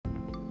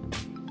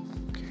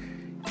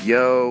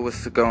Yo,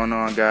 what's going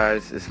on,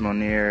 guys? It's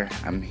Monir.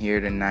 I'm here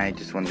tonight.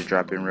 Just wanted to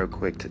drop in real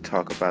quick to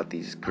talk about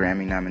these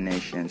Grammy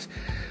nominations.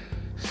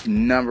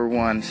 Number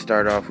one,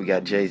 start off, we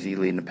got Jay-Z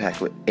leading the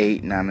pack with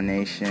 8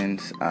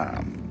 nominations.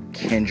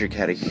 Kendrick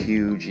had a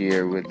huge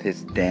year with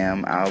his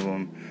Damn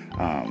album,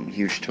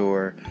 huge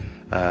tour.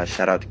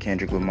 Shout out to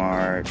Kendrick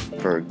Lamar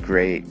for a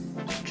great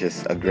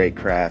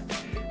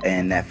craft.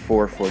 And that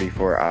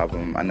 444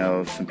 album, I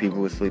know some people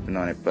were sleeping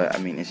on it, but I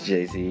mean, it's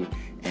Jay-Z,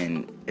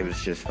 and it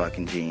was just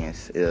fucking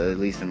genius. At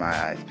least in my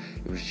eyes,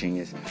 it was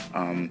genius.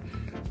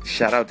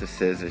 Shout out to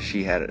SZA.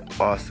 She had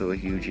also a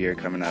huge year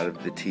coming out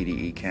of the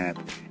TDE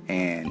camp,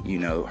 and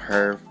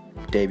her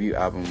debut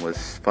album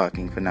was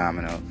fucking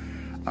phenomenal.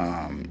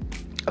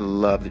 I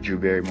love the Drew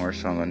Barrymore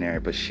song on there,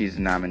 but she's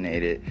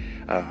nominated.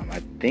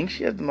 I think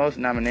she has the most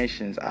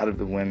nominations out of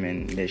the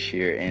women this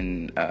year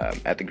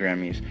at the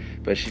Grammys,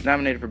 but she's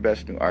nominated for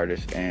Best New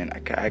Artist, and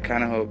I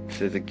kind of hope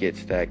SZA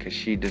gets that because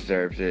she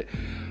deserves it.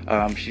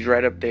 She's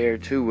right up there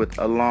too,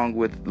 along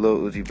with Lil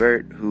Uzi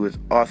Vert, who is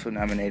also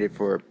nominated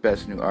for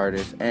Best New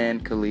Artist,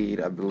 and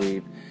Khalid, I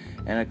believe,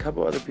 and a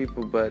couple other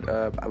people. But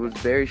I was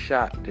very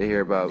shocked to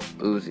hear about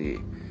Uzi.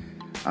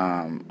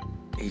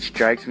 He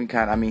strikes me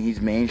he's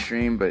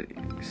mainstream, but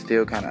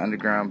still kind of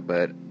underground.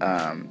 But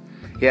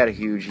he had a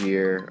huge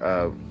year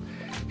of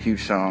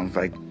huge songs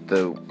like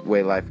The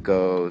Way Life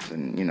Goes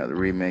and the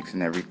remix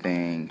and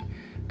everything.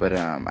 But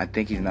I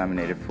think he's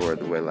nominated for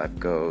The Way Life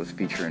Goes,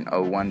 featuring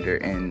O Wonder.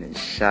 And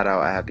shout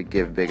out, I have to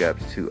give big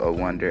ups to O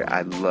Wonder.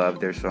 I love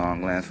their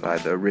song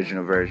Landslide, the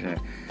original version.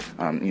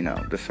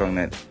 The song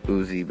that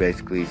Uzi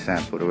basically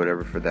sampled or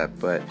whatever for that.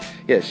 But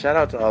yeah, shout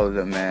out to all of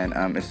them, man.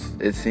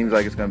 It seems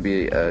like it's going to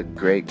be a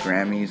great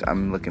Grammys.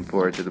 I'm looking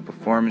forward to the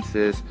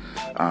performances.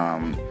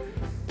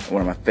 One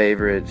of my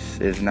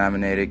favorites is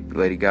nominated,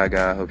 Lady Gaga.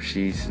 I hope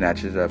she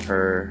snatches up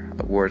her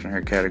awards in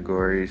her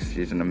categories.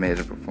 She's an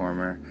amazing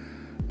performer.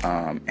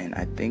 And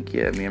I think,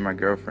 me and my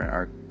girlfriend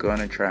are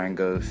gonna try and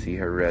go see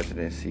her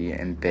residency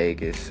in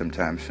Vegas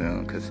sometime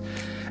soon, because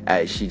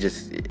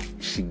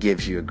she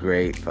gives you a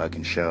great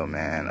fucking show,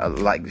 man.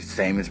 Like the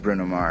same as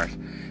Bruno Mars.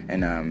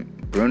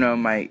 And Bruno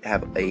might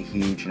have a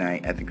huge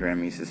night at the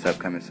Grammys this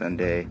upcoming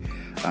Sunday.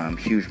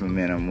 Huge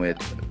momentum with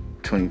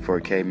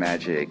 24K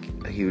Magic,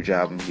 a huge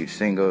album, huge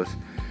singles,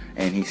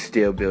 and he's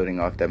still building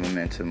off that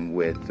momentum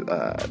with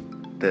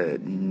the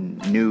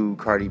new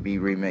Cardi B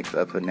remix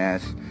of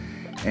Finesse.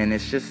 And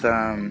it's just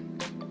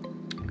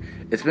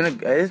it's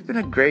been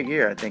a great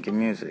year, I think, in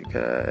music.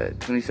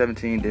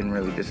 2017 didn't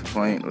really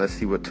disappoint. Let's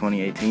see what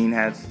 2018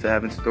 has to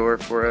have in store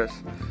for us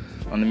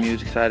on the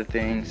music side of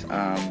things.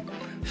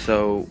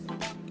 So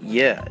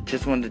yeah,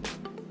 just wanted to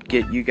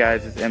get you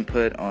guys'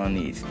 input on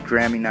these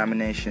Grammy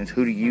nominations.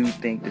 Who do you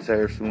think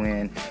deserves to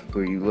win?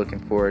 Who are you looking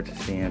forward to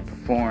seeing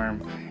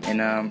perform?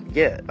 And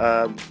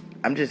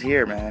I'm just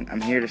here, man. I'm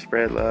here to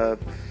spread love,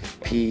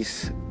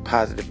 peace,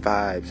 positive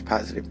vibes,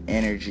 positive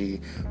energy.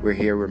 We're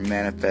here, we're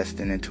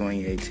manifesting in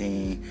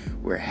 2018.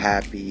 We're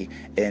happy.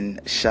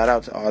 And shout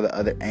out to all the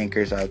other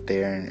anchors out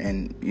there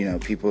and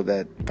people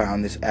that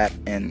found this app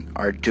and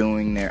are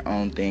doing their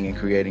own thing and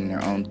creating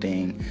their own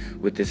thing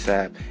with this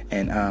app.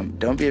 And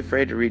don't be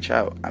afraid to reach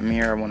out. I'm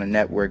here, I want to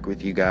network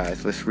with you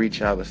guys. Let's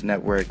reach out, let's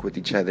network with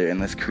each other, and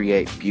let's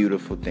create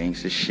beautiful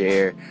things to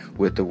share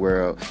with the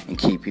world and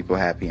keep people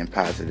happy and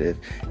positive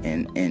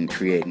and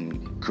creating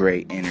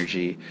great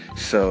energy.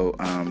 So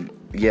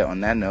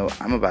on that note,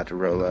 I'm about to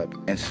roll up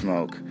and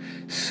smoke.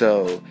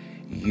 So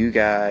you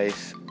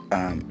guys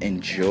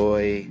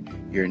enjoy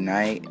your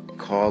night.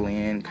 Call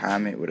in,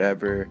 comment,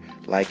 whatever,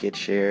 like it,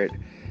 share it,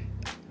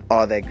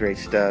 all that great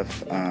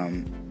stuff.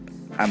 I'm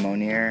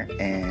on air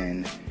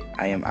and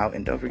I am out,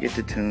 and don't forget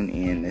to tune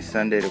in this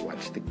Sunday to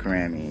watch the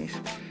Grammys.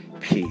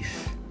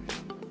 Peace.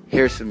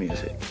 Here's some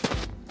music.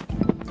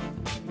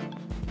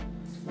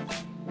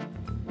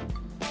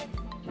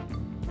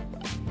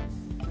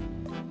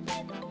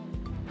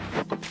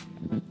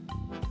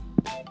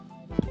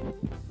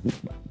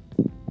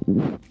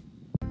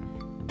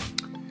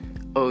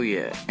 Oh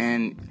yeah,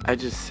 and I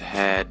just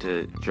had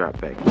to drop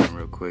back in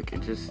real quick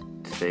and just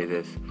say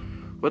this.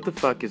 What the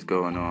fuck is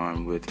going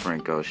on with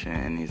Frank Ocean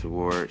and these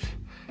awards?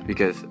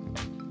 Because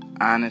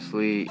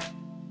honestly,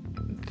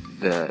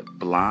 the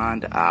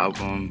Blonde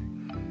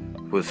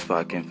album was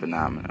fucking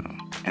phenomenal.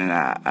 And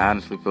I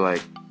honestly feel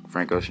like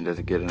Frank Ocean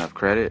doesn't get enough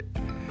credit.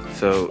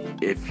 So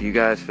if you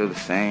guys feel the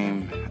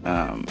same,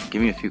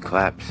 give me a few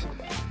claps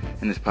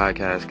in this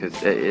podcast, because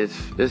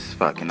it's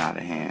fucking out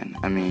of hand.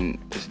 I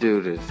mean, this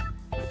dude is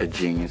a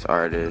genius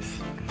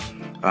artist,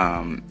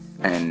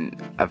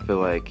 and I feel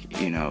like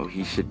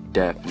he should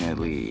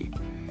definitely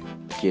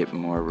get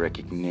more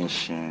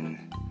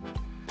recognition,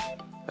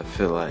 I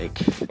feel like,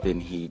 than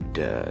he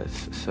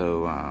does.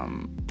 So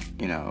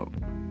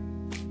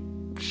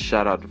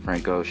shout out to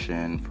Frank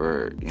Ocean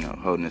for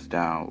holding us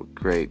down with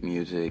great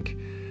music.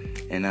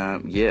 And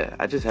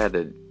I just had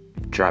to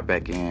drop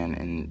back in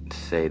and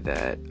say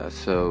that.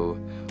 So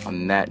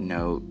on that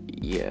note,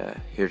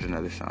 here's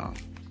another song.